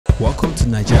Welcome to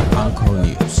Nigerian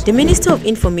News. The Minister of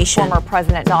Information, former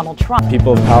President Donald Trump.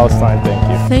 People of Palestine,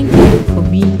 thank you. Thank you for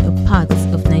being a part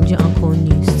of Nigerian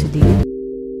News today.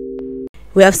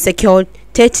 We have secured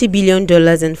 $30 billion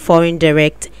in foreign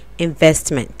direct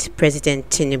investment, President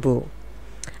Tinubu.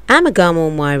 I'm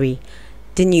Agamo Mwari.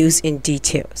 The news in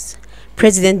details.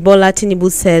 President Bola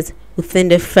Tinubu says within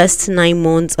the first 9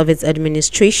 months of its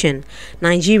administration,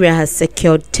 Nigeria has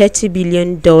secured $30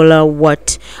 billion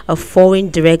worth of foreign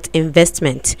direct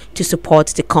investment to support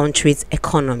the country's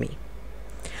economy.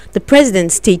 The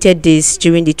president stated this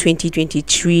during the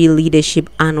 2023 Leadership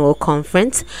Annual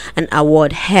Conference and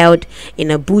Award held in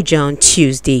Abuja on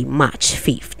Tuesday, March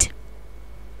 5th.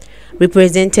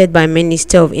 Represented by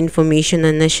Minister of Information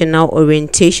and National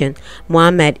Orientation,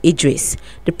 Mohammed Idris,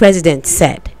 the president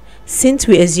said, "Since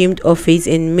we assumed office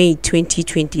in May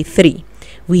 2023,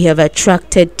 we have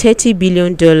attracted $30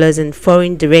 billion in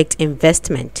foreign direct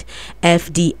investment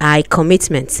 (FDI)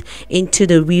 commitments into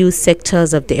the real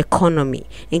sectors of the economy,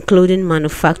 including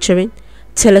manufacturing,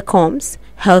 telecoms,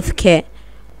 healthcare,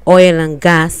 oil and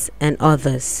gas, and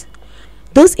others.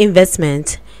 Those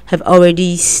investments have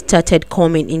already started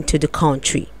coming into the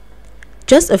country.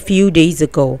 Just a few days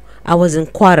ago, I was in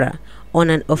Kwara on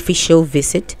an official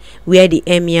visit where the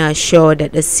Emir assured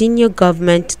that a senior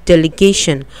government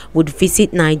delegation would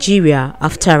visit Nigeria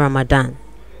after Ramadan.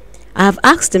 I have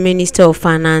asked the Minister of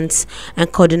Finance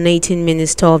and Coordinating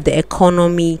Minister of the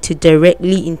Economy to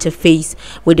directly interface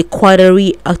with the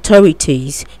Quarry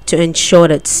authorities to ensure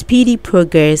that speedy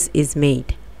progress is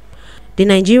made. The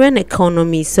Nigerian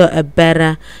economy saw a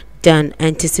better than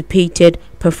anticipated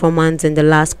performance in the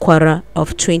last quarter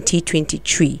of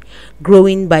 2023,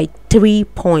 growing by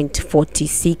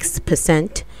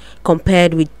 3.46%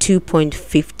 compared with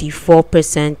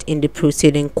 2.54% in the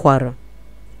preceding quarter.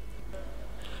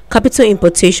 Capital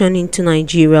importation into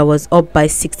Nigeria was up by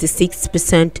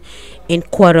 66% in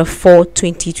quarter 4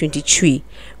 2023,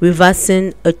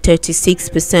 reversing a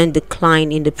 36%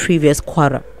 decline in the previous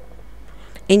quarter.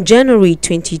 In January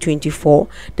 2024,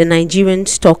 the Nigerian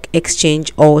Stock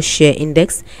Exchange All-Share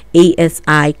Index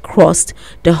 (ASI) crossed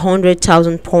the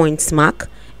 100,000 points mark,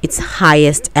 its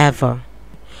highest ever.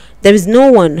 There is no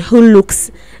one who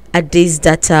looks at this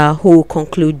data who will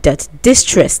conclude that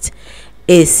distressed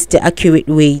is the accurate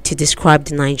way to describe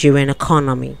the Nigerian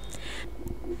economy.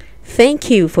 Thank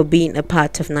you for being a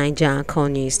part of Nigerian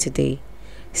News today.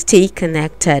 Stay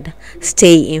connected,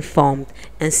 stay informed,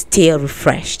 and stay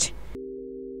refreshed.